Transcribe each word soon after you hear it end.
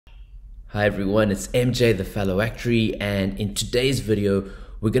Hi everyone, it's MJ the Fellow Actuary, and in today's video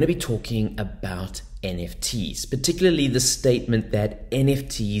we're going to be talking about NFTs, particularly the statement that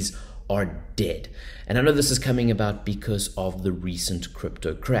NFTs are dead. And I know this is coming about because of the recent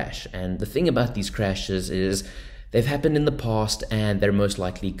crypto crash, and the thing about these crashes is they've happened in the past and they're most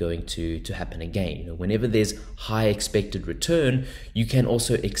likely going to happen again. Whenever there's high expected return, you can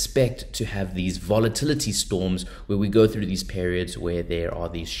also expect to have these volatility storms where we go through these periods where there are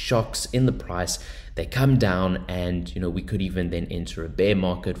these shocks in the price, they come down, and we could even then enter a bear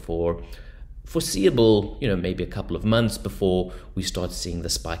market for foreseeable, maybe a couple of months before we start seeing the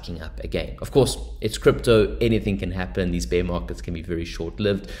spiking up again. Of course, it's crypto, anything can happen. These bear markets can be very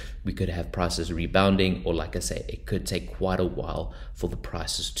short-lived. We could have prices rebounding, or like I say, it could take quite a while for the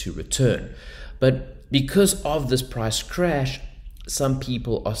prices to return. But because of this price crash, some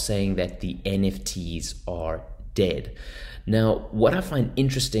people are saying that the NFTs are dead. Now, what I find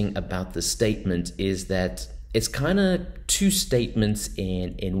interesting about this statement is that it's kind of two statements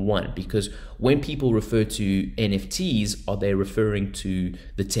in one, because when people refer to NFTs, are they referring to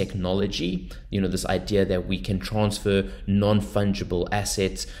the technology, this idea that we can transfer non-fungible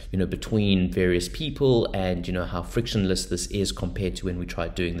assets, between various people, and how frictionless this is compared to when we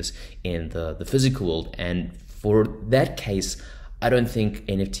tried doing this in the physical world. And for that case, I don't think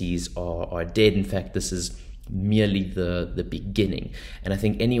NFTs are dead. In fact, this is merely the beginning. And I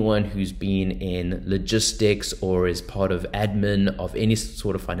think anyone who's been in logistics or is part of admin of any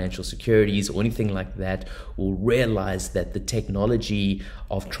sort of financial securities or anything like that will realize that the technology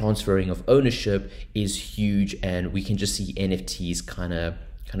of transferring of ownership is huge, and we can just see NFTs kind of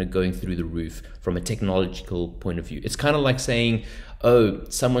going through the roof from a technological point of view. It's kind of like saying, oh,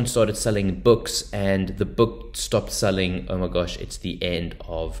 someone started selling books and the book stopped selling. Oh my gosh, it's the end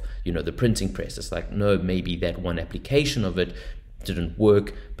of, the printing press. It's like, no, maybe that one application of it didn't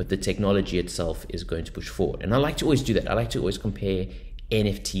work, but the technology itself is going to push forward. And I like to always do that. I like to always compare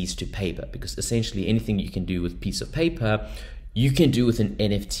NFTs to paper, because essentially anything you can do with a piece of paper, you can do with an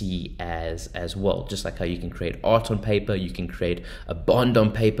NFT as well. Just like how you can create art on paper, you can create a bond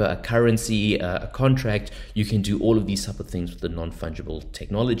on paper, a currency, a contract. You can do all of these type of things with the non-fungible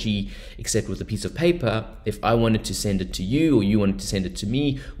technology, except with a piece of paper. If I wanted to send it to you, or you wanted to send it to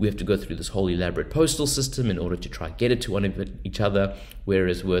me, we have to go through this whole elaborate postal system in order to try and get it to one of each other.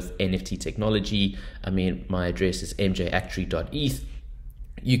 Whereas with NFT technology, my address is mjactuary.eth.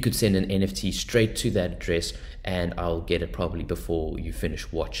 You could send an NFT straight to that address and I'll get it probably before you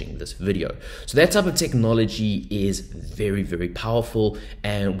finish watching this video. So that type of technology is very, very powerful,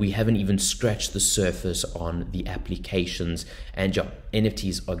 and we haven't even scratched the surface on the applications, and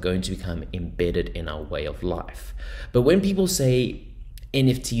NFTs are going to become embedded in our way of life. But when people say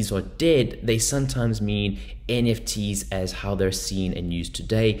NFTs are dead, they sometimes mean NFTs as how they're seen and used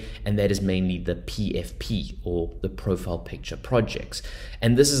today, and that is mainly the PFP, or the profile picture projects.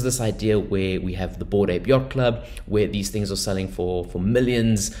 And this is this idea where we have the Bored Ape Yacht Club, where these things are selling for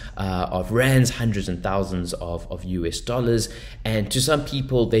millions of rands, hundreds and thousands of US dollars. And to some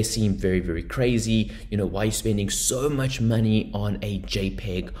people, they seem very, very crazy. Why are you spending so much money on a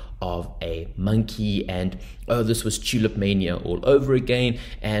JPEG of a monkey? And oh, this was tulip mania all over again.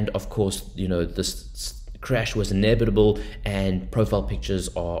 And of course, this crash was inevitable, and profile pictures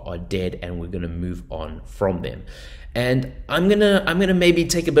are dead, and we're going to move on from them. And I'm gonna maybe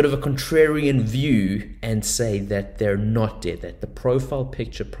take a bit of a contrarian view and say that they're not dead, that the profile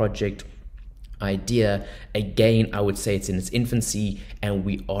picture project idea, again, I would say it's in its infancy, and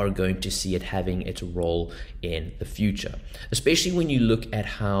we are going to see it having its role in the future, especially when you look at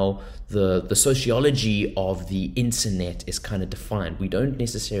how the sociology of the internet is kind of defined. We don't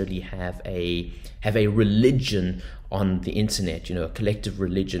necessarily have a religion on the internet, a collective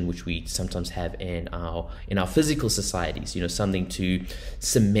religion, which we sometimes have in our physical societies, something to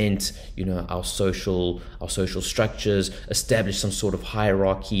cement, our social structures, establish some sort of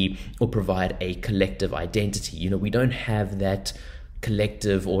hierarchy, or provide a collective identity. We don't have that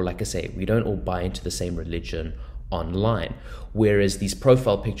collective, or like I say, we don't all buy into the same religion online. Whereas these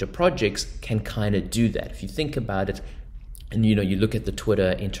profile picture projects can kind of do that. If you think about it, and you look at the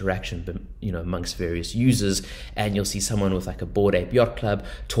Twitter interaction, amongst various users, and you'll see someone with like a Bored Ape Yacht Club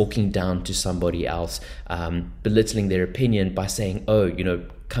talking down to somebody else, belittling their opinion by saying, oh,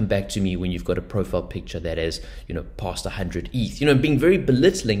 come back to me when you've got a profile picture that is, past 100 ETH. Being very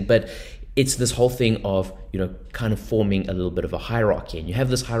belittling, but it's this whole thing of, kind of forming a little bit of a hierarchy. And you have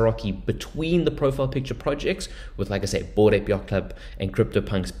this hierarchy between the profile picture projects with, like I say, Bored Ape Yacht Club and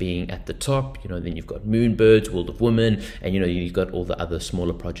CryptoPunks being at the top. Then you've got Moonbirds, World of Women, and, you've got all the other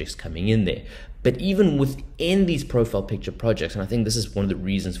smaller projects coming in there. But even within these profile picture projects, and I think this is one of the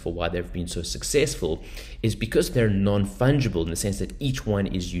reasons for why they've been so successful, is because they're non-fungible in the sense that each one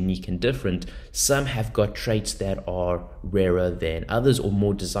is unique and different. Some have got traits that are rarer than others or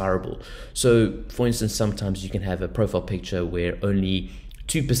more desirable. So for instance, sometimes you can have a profile picture where only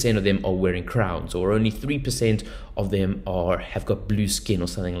 2% of them are wearing crowns, or only 3% of them have got blue skin or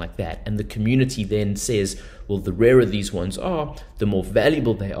something like that. And the community then says, well, the rarer these ones are, the more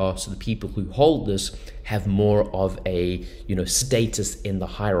valuable they are. So the people who hold this have more of a, status in the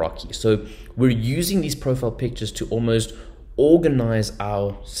hierarchy. So we're using these profile pictures to almost organize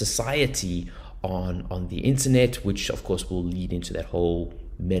our society on the internet, which of course will lead into that whole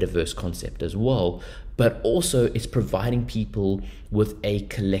metaverse concept as well. But also it's providing people with a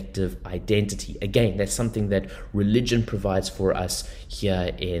collective identity. Again, that's something that religion provides for us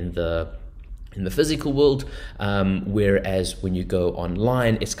here in the physical world, whereas when you go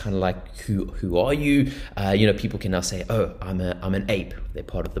online, it's kind of like, who are you? People can now say, oh, I'm an ape. They're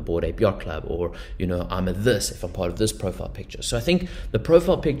part of the Bored Ape Yacht Club, or I'm a this if I'm part of this profile picture. So I think the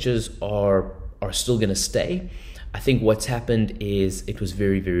profile pictures are still going to stay. I think what's happened is it was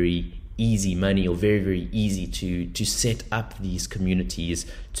very, very easy money, or very, very easy to set up these communities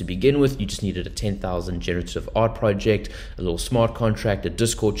to begin with. You just needed a 10,000 generative art project, a little smart contract, a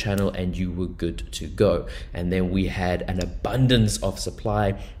Discord channel, and you were good to go. And then we had an abundance of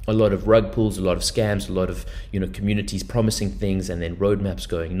supply, a lot of rug pulls, a lot of scams, a lot of communities promising things and then roadmaps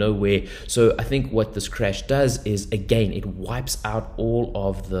going nowhere. So I think what this crash does is, again, it wipes out all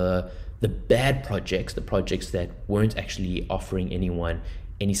of the bad projects, the projects that weren't actually offering anyone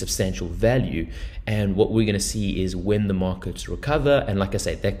any substantial value. And what we're going to see is when the markets recover, and like I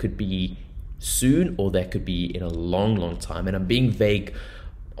said, that could be soon or that could be in a long, long time. And I'm being vague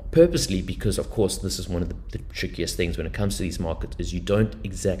purposely because, of course, this is one of the trickiest things when it comes to these markets, is you don't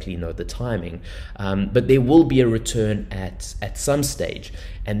exactly know the timing. But there will be a return at some stage.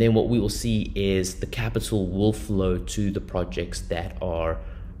 And then what we will see is the capital will flow to the projects that are,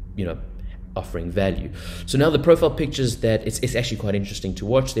 offering value. So now the profile pictures that it's actually quite interesting to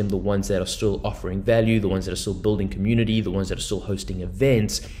watch them, the ones that are still offering value, the ones that are still building community, the ones that are still hosting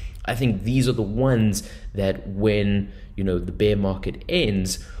events. I think these are the ones that when the bear market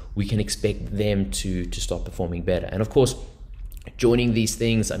ends, we can expect them to start performing better. And of course, joining these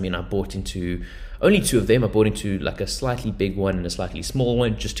things, I bought into only two of them. I bought into like a slightly big one and a slightly small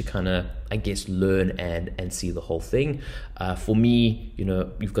one, just to kind of, I guess, learn and see the whole thing. For me,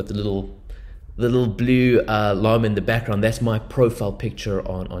 you've got the little blue llama in the background. That's my profile picture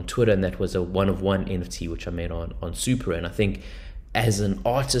on Twitter, and that was a one-of-one NFT which I made on Super. And I think as an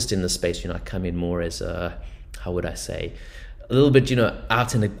artist in the space, I come in more as a, how would I say, a little bit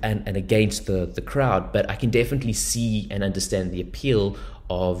out and against the crowd, but I can definitely see and understand the appeal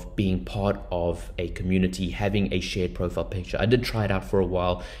of being part of a community, having a shared profile picture. I did try it out for a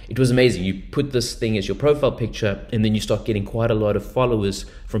while. It was amazing. You put this thing as your profile picture, and then you start getting quite a lot of followers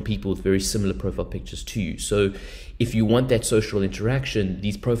from people with very similar profile pictures to you. So if you want that social interaction,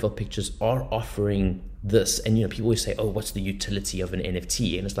 these profile pictures are offering this. And people always say, oh, what's the utility of an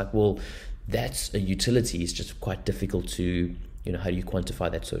NFT? And it's like, well, that's a utility. It's just quite difficult to, how do you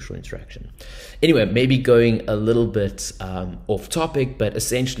quantify that social interaction? Anyway, maybe going a little bit off topic, but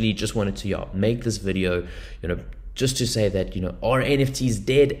essentially just wanted to make this video, just to say that, are NFTs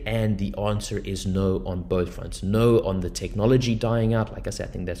dead? And the answer is no on both fronts. No on the technology dying out. Like I said,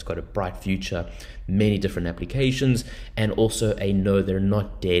 I think that's got a bright future, many different applications, and also a no, they're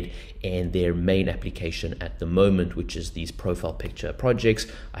not dead in their main application at the moment, which is these profile picture projects.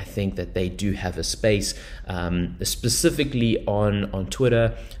 I think that they do have a space, specifically on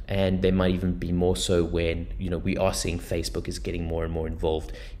Twitter, and they might even be more so when, we are seeing Facebook is getting more and more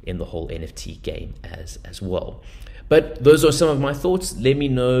involved in the whole NFT game as well. But those are some of my thoughts. Let me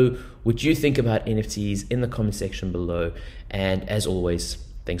know what you think about NFTs in the comment section below. And as always,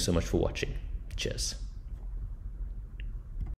 thanks so much for watching. Cheers.